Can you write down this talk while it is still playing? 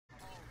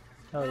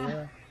Oh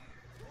yeah.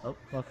 Oh,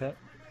 okay.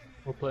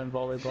 We're playing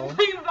volleyball.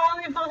 Playing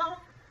volleyball.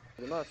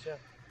 Pretty much, yeah.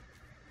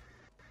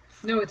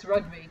 No, it's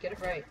rugby. Get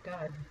it right.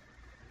 God.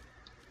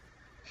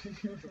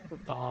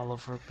 Oh, I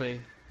love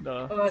rugby.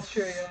 No. Oh, that's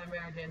true. You're not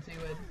American, so you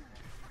would.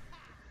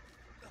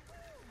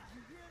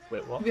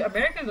 Wait, what?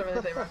 Americans don't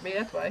really play rugby.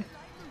 That's why.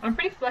 I'm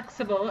pretty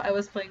flexible. I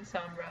was playing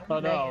Sombra. Oh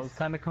no, Nice. I was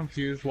kind of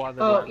confused why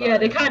they. Oh yeah,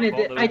 they kind of thought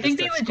did. were I think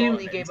just they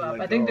legitimately escorting gave into up.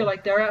 the I think they're goal.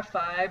 like they're at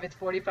 5. It's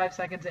 45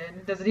 seconds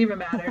in. Doesn't even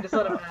matter. Just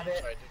let them have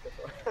it.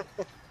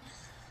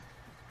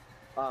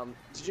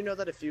 Did you know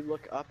that if you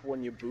look up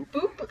when you boop,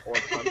 Boop. or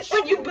punch,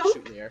 When you it'll boop.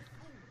 shoot in the air?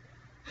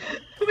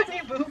 When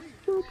you boop.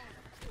 Boop.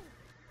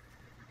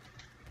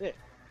 Yeah.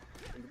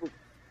 When you boop.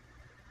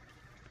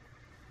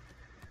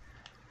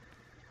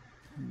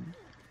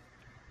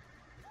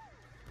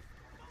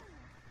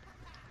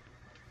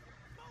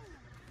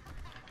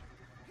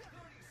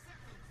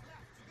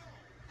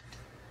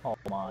 Oh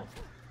my.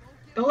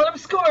 Don't let them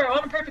score. I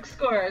want a perfect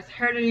score. It's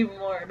hurt it even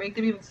more. Make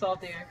them even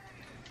saltier.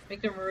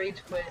 Make them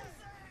rage quit.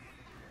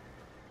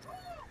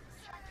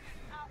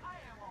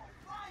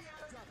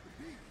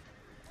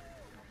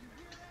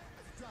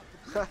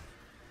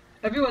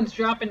 Everyone's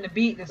dropping the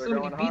beat. There's so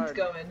many beats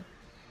going.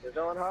 They're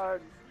going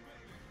hard.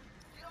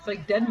 It's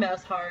like Dead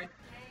Mouse hard.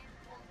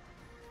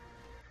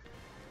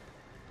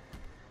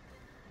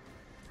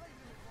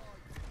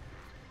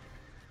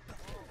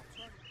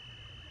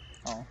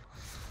 Oh.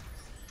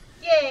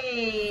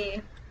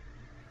 Yay!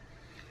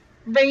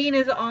 Rain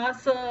is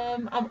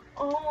awesome. I'm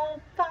all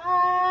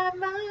by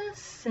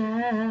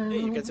myself. Hey,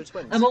 you guys are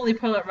twins. I'm only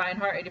pull up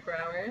Reinhardt 84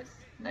 hours.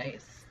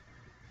 Nice.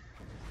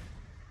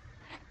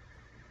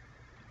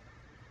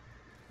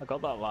 I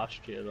got that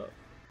last year,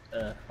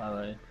 that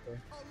LA.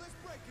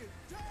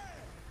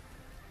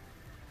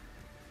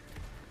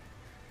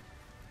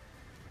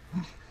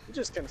 You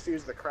just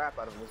confused the crap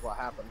out of him is what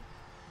happened.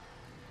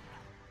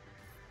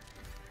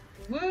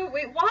 Woo,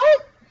 wait,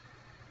 what?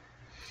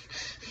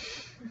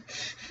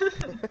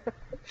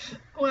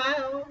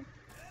 Wow.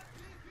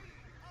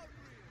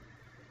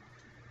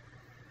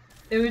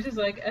 It was just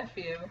like, F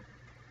you.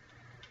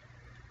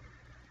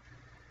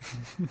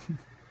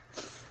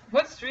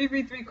 What's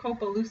 3v3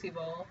 Copa Lucy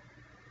Ball?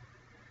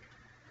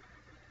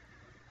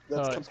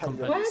 That's Oh, it's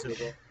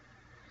competitive.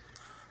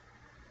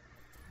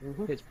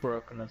 What? It's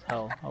broken as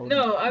hell.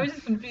 No, I was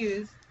just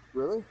confused.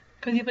 Really?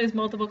 Because he plays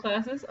multiple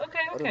classes? Okay,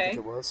 I didn't okay. think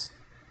it was.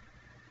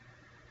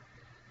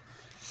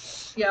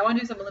 Yeah, I want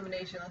to do some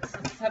elimination.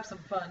 Let's have some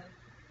fun.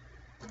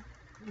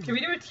 Can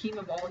we do a team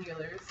of all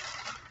healers?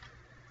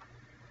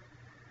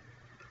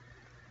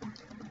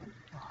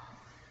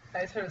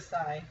 I just heard a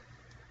sigh.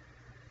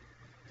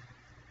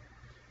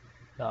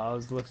 No, I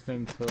was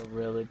listening to a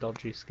really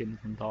dodgy skin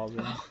from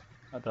Tarzan.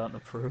 I don't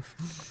approve.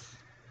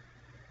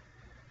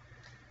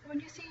 When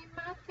you see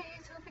my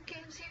face, hope it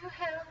gives you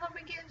hell, hope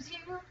it gives you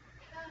hell.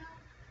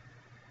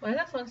 Why is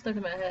that song stuck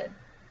in my head?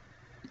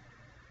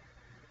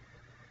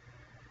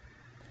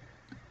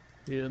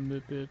 Yeah,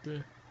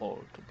 baby.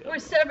 All together. We're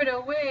severed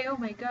away, oh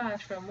my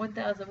gosh, from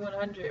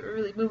 1,100. We're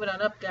really moving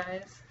on up,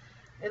 guys.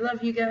 I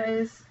love you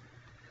guys.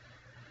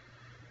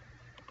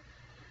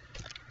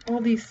 All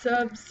these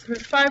subs. We're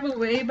 5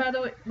 away, by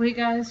the way,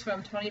 guys,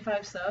 from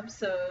 25 subs,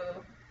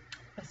 so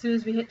as soon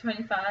as we hit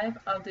 25,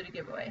 I'll do the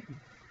giveaway.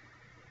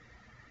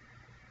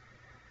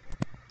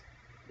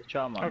 The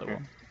Charmander Okay.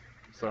 one.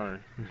 Sorry.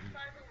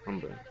 I'm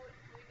bad.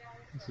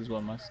 This is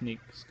when my sneak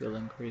skill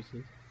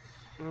increases.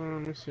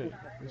 This shit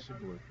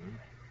work, man.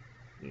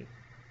 Yeah.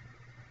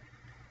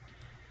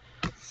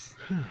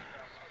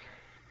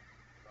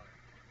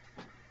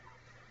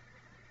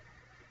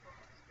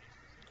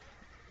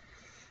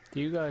 Do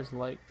you guys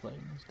like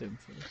playing as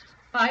Doomfist?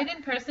 I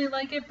didn't personally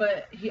like it,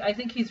 but I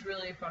think he's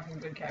really a fucking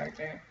good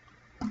character.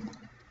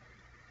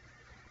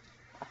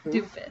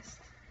 Doomfist.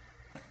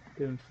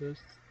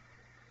 Doomfist?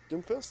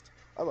 Doomfist?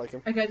 I like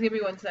him. Okay, guys, give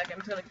me 1 second. I'm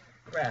just gonna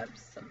grab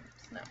some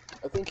snap.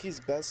 I think he's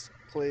best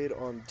played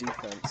on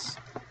defense.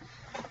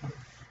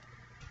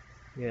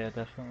 Yeah,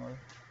 definitely.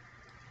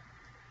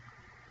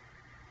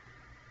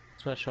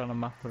 Especially on a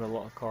map with a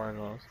lot of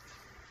corridors.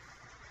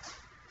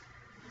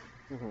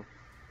 Mm-hmm.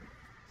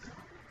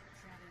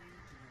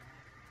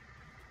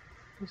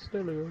 It's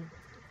still a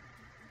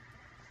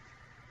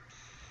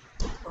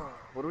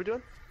What are we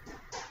doing?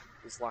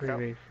 Just lock out.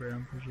 3v3,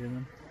 I'm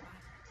presuming.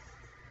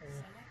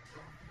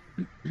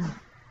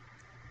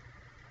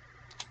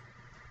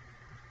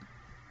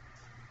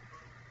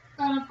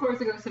 And of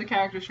course it goes to the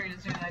character screen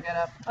as soon as I get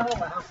up. Oh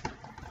wow.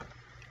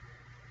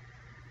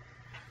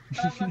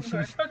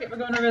 Okay, we're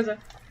going to Rizza.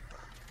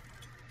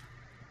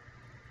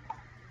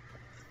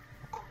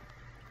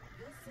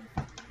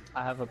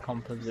 I have a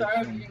composition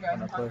Sorry if you guys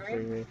when I are play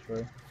hungry.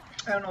 3v3.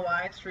 I don't know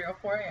why, it's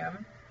 3:04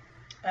 a.m.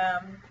 I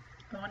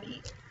want to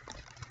eat.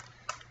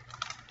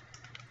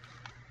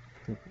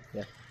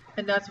 Yeah.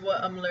 And that's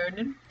what I'm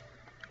learning.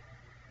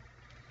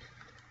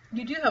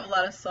 You do have a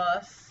lot of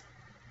sauce.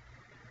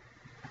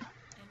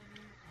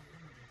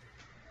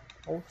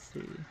 I'll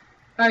see.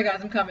 Alright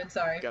guys, I'm coming,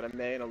 sorry. Got a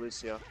May and a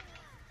Lucio.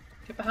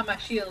 Get behind my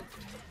shield.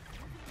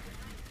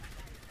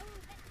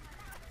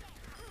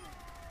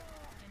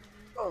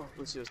 Oh,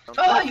 Lucio's down.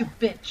 Oh, you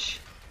bitch!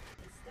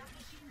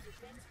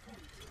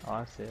 Oh,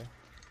 I see it.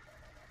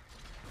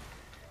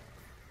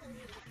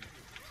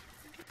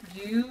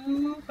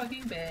 You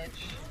fucking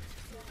bitch.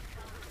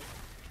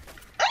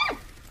 Ah!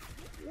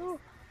 No.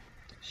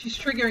 She's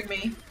triggering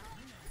me.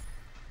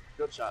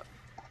 Good shot.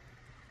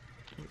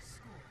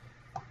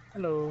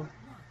 Hello.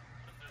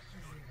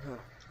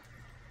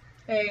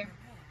 Hey.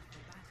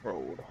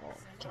 Roadhog.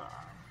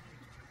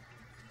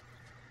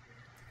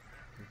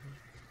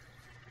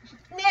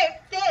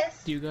 Nerf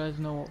this! Do you guys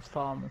know what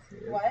pharmacy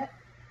is? What?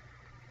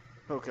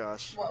 Oh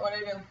gosh. What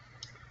do I do? Do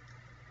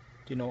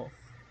you know what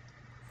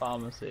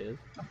pharmacy is?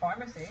 A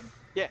pharmacy?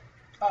 Yeah.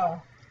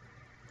 Oh.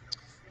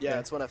 Yeah,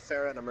 it's when a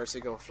Pharah and a Mercy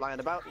go flying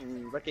about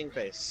and wrecking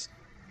face.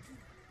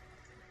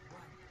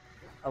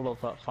 I love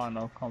that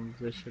final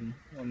composition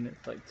when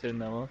it's like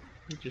 2-0 up.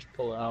 You just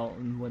pull it out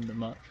and win the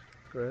match.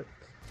 Great.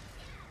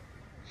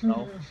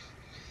 No.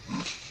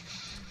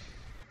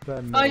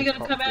 Oh, you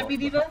gonna come at me,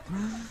 Diva?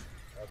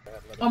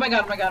 Oh my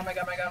god, oh my god, oh my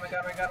god, oh my god, oh my god,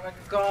 oh my god, oh my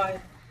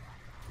god.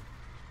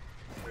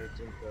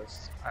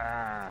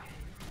 Ah.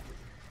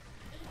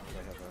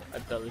 I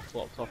barely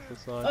flopped off the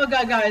side. Oh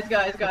god,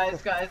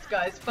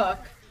 guys,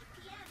 fuck.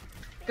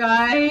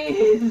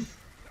 Guys!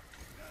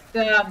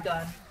 Then I'm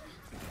done.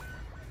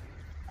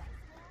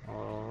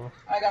 Oh.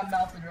 I got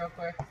melted real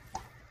quick.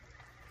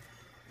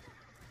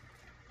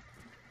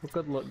 Well,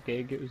 good luck,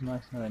 Gig. It was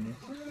nice knowing you.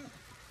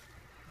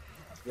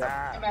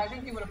 Yeah.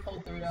 Imagine he would have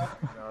pulled through though.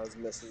 No, I was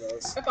missing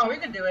those. I thought we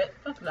could do it.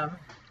 Fuck them.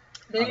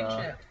 They ain't I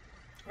know. shit.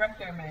 Wreck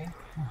their May.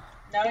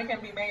 Now they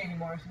can't be May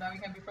anymore, so now we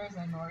can't be Frozen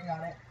anymore. We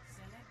got it.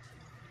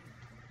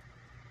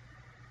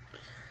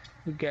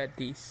 We got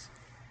this.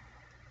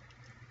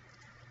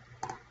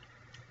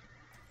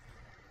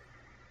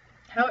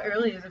 How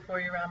early is it for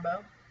you,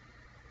 Rambo?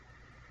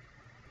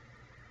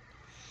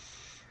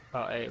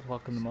 About 8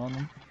 o'clock in the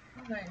morning.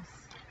 Oh, nice.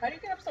 How do you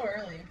get up so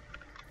early?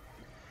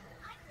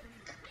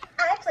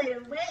 I play to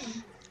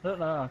win. I don't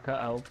know, I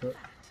can't help it.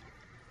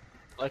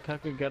 Like, I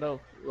could get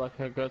up, like,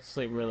 I go to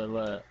sleep really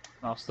late, and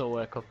I'll still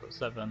wake up at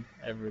 7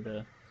 every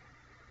day.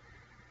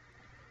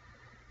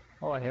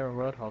 Oh, I hear a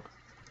Roadhog.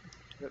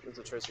 Yep, there's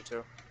a Tracer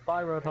too.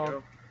 Bye, There you Roadhog.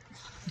 go.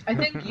 I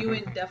think you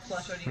and Death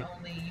Flush are the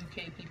only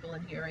UK people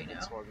in here right now.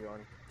 It's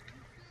Torbjorn.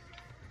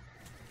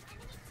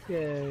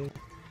 Yay.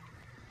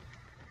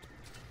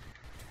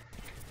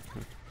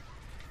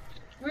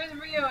 Where's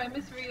Rio? I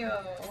miss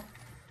Rio.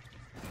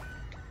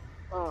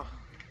 Oh,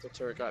 the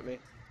turret got me.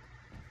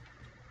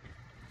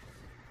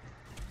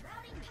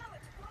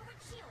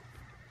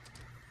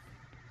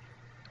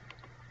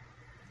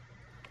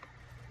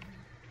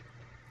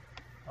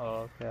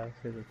 Oh, okay, I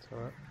see the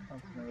turret.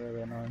 That's a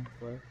really annoying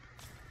place.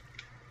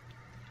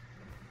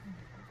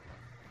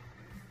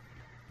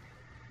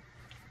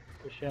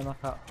 It's a shame I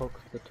can't hook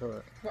the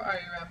turret Where are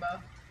you,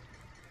 Rambo?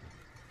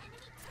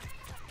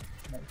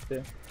 next to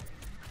you.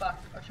 Fuck,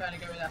 I was trying to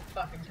get rid of that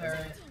fucking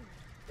turret.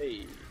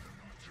 Hey.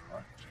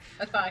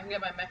 That's fine, I can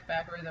get my mech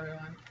back. Where's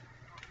everyone?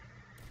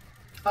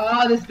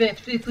 Oh, this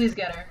bitch. Please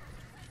get her.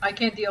 I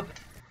can't deal.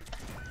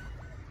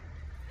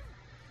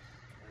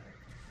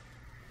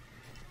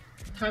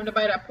 Time to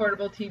buy that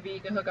portable TV you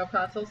can hook up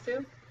consoles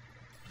to?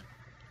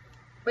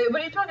 Wait,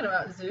 what are you talking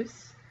about,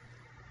 Zeus?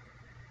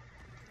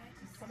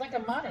 It's like a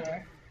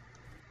monitor.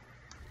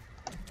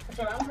 That's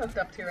what I'm hooked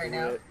up to right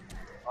now.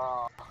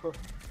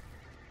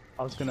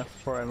 I was gonna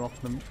throw him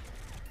off the...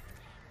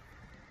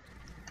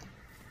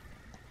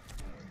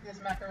 This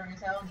macaroni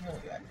salad's really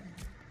good.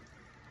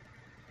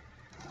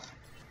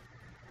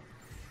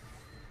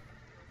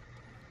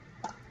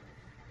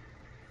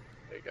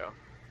 There you go.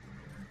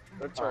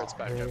 Their turret's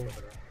back up over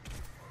there.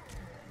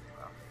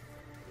 Wow.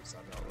 At least I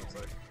know what it looks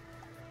like.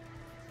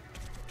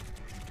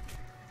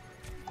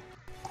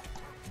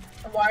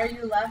 Why are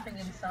you laughing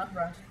in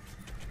Sombra?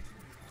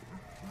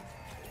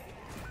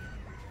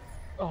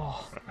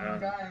 Oh, Oh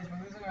guys,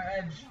 we're losing our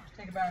edge.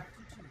 Take it back.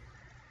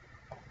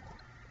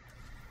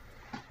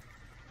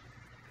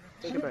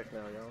 Take it back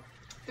now, y'all.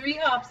 3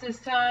 hops this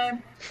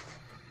time.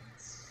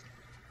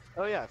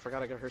 Oh yeah, I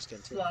forgot I got her skin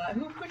too. Fly.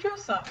 Who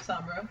chose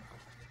Sombra?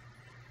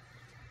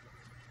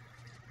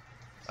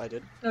 I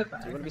did. No,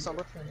 fine. Do you wanna be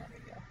Sombra? Then let me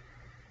go.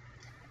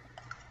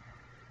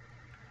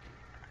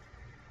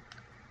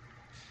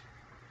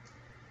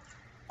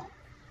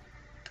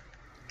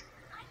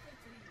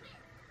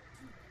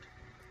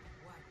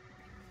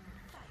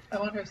 I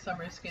want her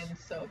summer skin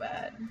so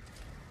bad.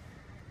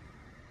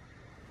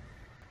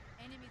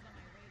 Enemies on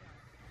my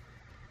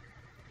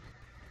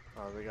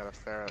radar. Oh, they got a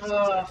Pharah.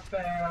 Oh,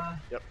 Farah.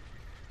 Yep.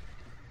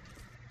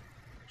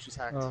 She's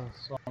hacked. oh,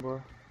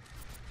 Sombra.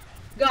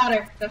 Got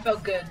her. That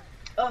felt good.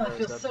 Oh, it Where's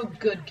feels that? so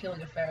good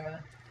killing a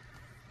Farah.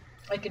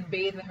 I can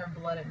bathe in her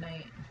blood at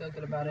night and feel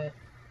good about it.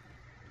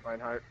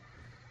 Reinhardt.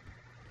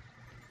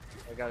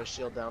 I got his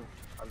shield down.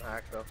 I'm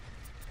hacked though.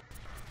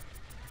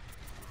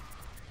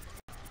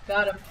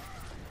 Got him.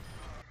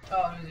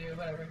 Oh, it was you.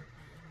 Whatever.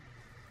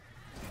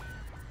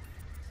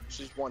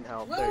 She's 1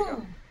 health. There you go.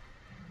 Woo!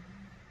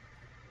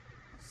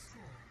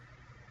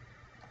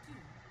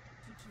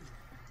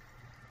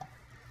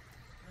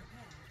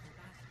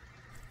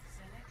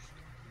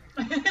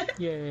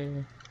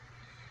 Yay.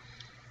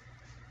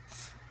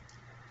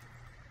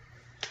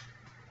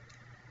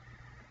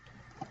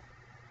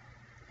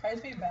 High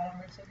speed battle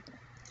mercy.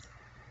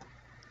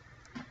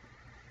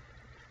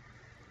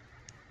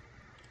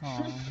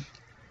 Aww.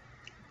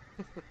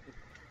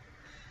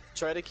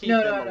 Try to keep No,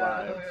 them no, no,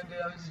 alive. dude,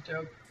 that was a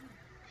joke.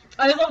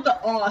 I love the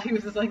awe. He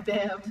was just like,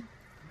 damn.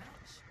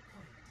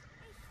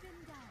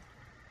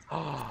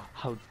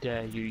 How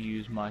dare you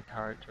use my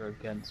character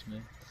against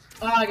me?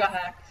 Oh, I got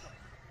hacked.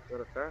 Is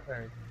that a fair?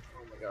 Very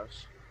Oh my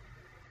gosh.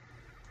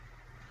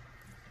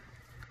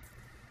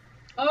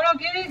 Oh no,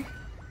 Gig!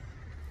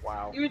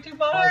 Wow. You were too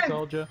Bye, far!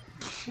 soldier.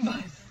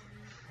 Nice.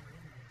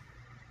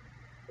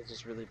 It's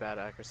just really bad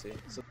accuracy.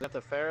 So they got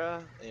the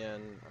Farah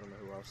and I don't know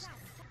who else.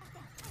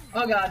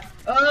 Oh god.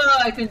 Oh,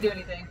 I couldn't do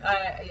anything.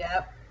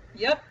 Yep.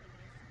 Yep.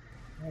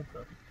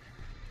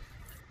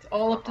 It's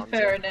all up to Hamza.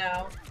 Farah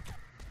now.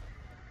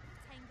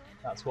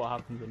 That's what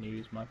happens when you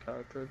use my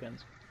character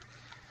against me.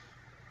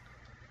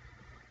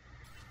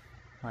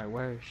 Alright,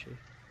 where is she?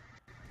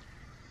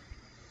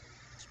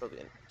 She's probably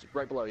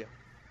right below you.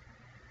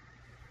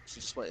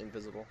 She just went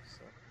invisible,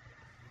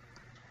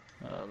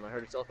 so. I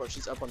heard her teleport.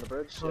 She's up on the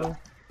bridge. Oh. Yeah.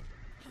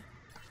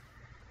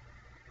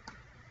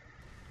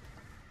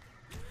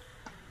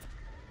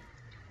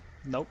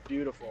 Nope.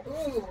 Beautiful.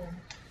 Ooh.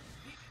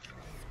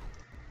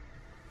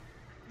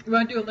 You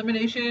wanna do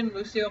elimination,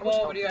 Lucio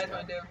Ball? What do you guys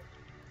wanna do?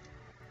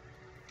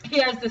 He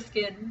has the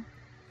skin.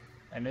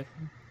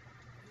 Anything?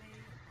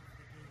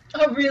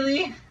 Oh,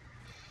 really?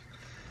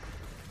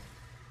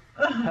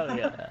 Hell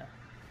yeah.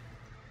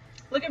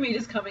 Look at me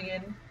just coming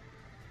in.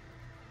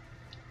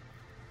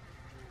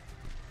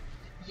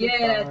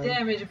 Yeah, Goodbye.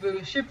 damage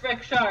boost.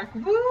 Shipwreck Shark.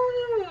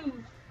 Woo!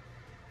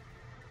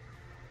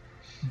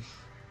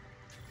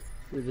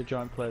 We're the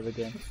giant player of the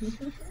game.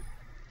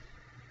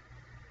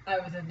 I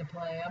was in the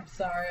play. I'm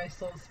sorry, I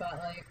stole the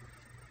spotlight.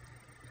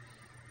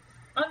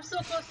 I'm so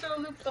close to a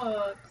loot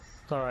box.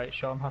 It's alright,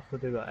 Sean has to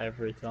do that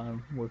every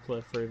time we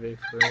play 3v3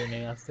 and he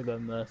has to go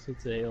Mercy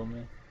to heal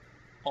me.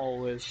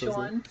 Always does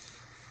Sean,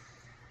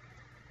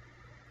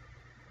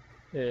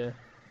 it. Yeah.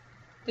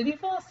 did he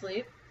fall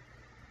asleep?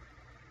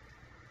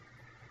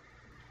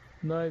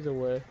 No, he's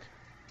awake.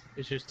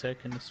 It's just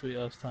taking the sweet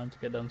ass time to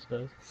get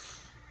downstairs.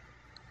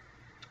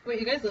 Wait,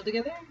 you guys live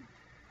together?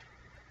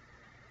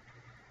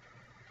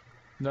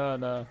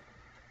 No.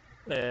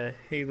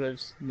 He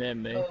lives near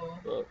me, Oh.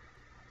 but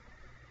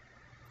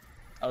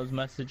I was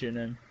messaging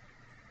him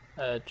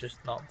just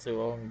not too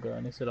long ago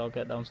and he said I'll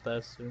get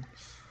downstairs soon.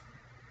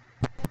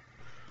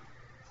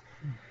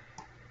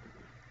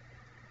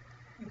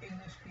 You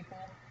English people.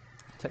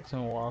 Takes him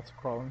a while to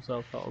crawl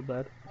himself out of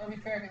bed. Well, to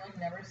be fair, he like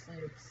never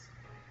sleeps.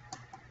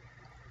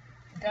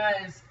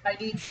 Guys, I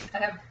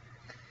have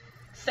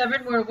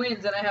 7 more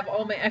wins and I have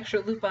all my extra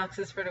loot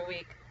boxes for the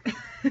week.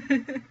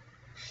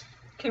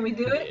 Can we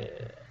do it?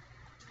 Yeah.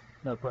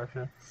 No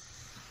pressure.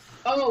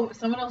 Oh,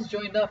 someone else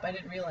joined up. I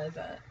didn't realize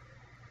that.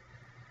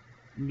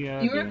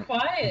 Yeah. You were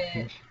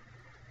quiet.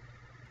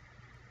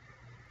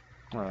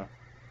 Oh.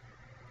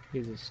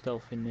 He's a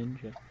stealthy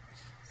ninja.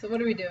 So what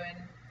are we doing?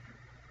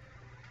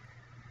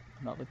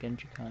 Not the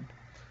Genji kind.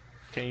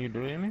 Can you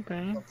do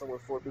anything? Something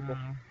with 4 people.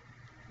 I'm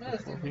gonna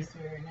do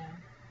mystery right now.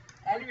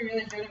 I didn't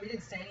really enjoy it. We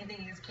didn't say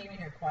anything. He just came in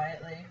here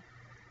quietly.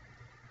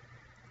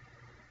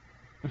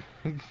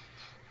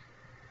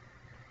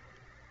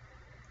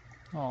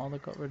 Oh, they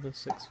got rid of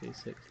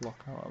 6v6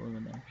 lockout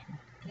elimination.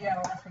 Yeah,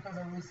 well, that's because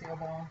of Lucio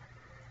Ball.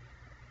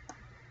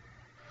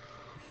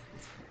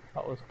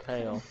 That was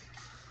chaos.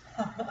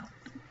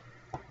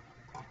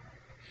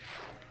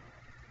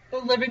 We're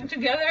living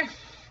together.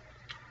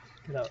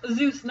 Get out.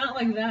 Zeus, not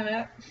like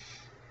that.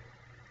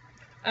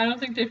 I don't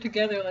think they're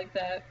together like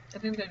that. I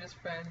think they're just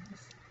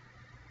friends.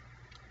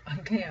 I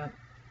can't.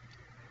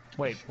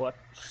 Wait, what?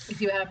 If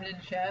you happen in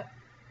chat.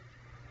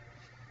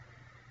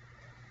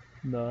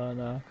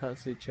 No, can't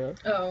see chat.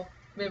 Oh,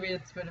 maybe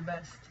it's for the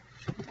best.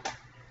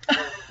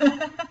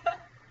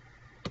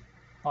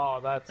 Oh,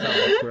 that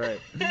sounds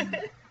great.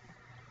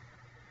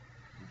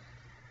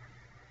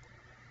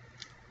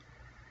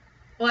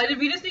 Well,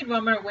 we just need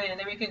one more win, and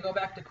then we can go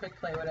back to quick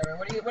play, whatever.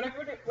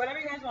 Whatever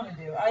you guys want to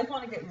do. I just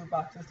want to get loot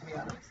boxes, to be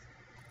honest.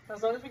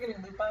 As long as we're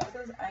getting loot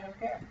boxes, I don't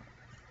care.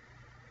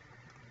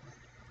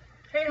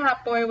 Hey,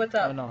 Hot Boy, what's I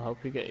up? don't know,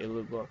 help you get your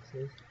loot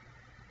boxes.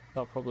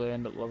 I'll probably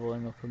end up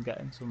leveling up and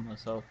getting some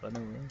myself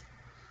anyway.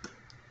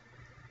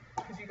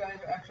 Because you guys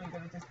are actually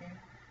good at this game.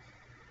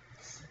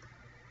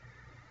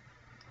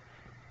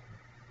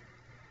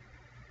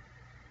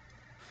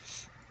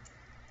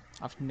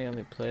 I've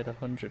nearly played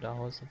 100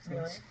 hours of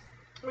Really? this.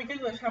 Wait,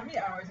 English, how many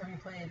hours have you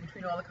played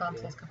between all the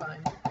consoles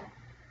combined?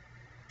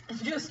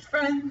 Just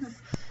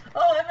friends.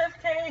 Oh,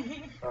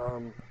 MFK.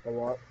 A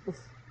lot.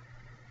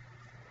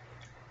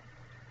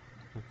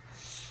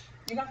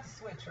 You got the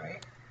Switch,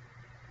 right?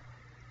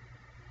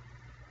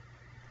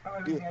 Oh,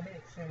 I'm getting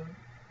it soon.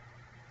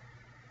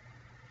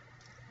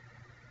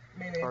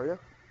 Maybe. Are you?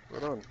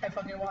 Right on. I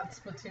fucking want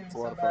Splatoon It's a so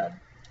lot of fun. bad.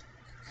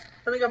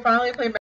 I think I'll finally play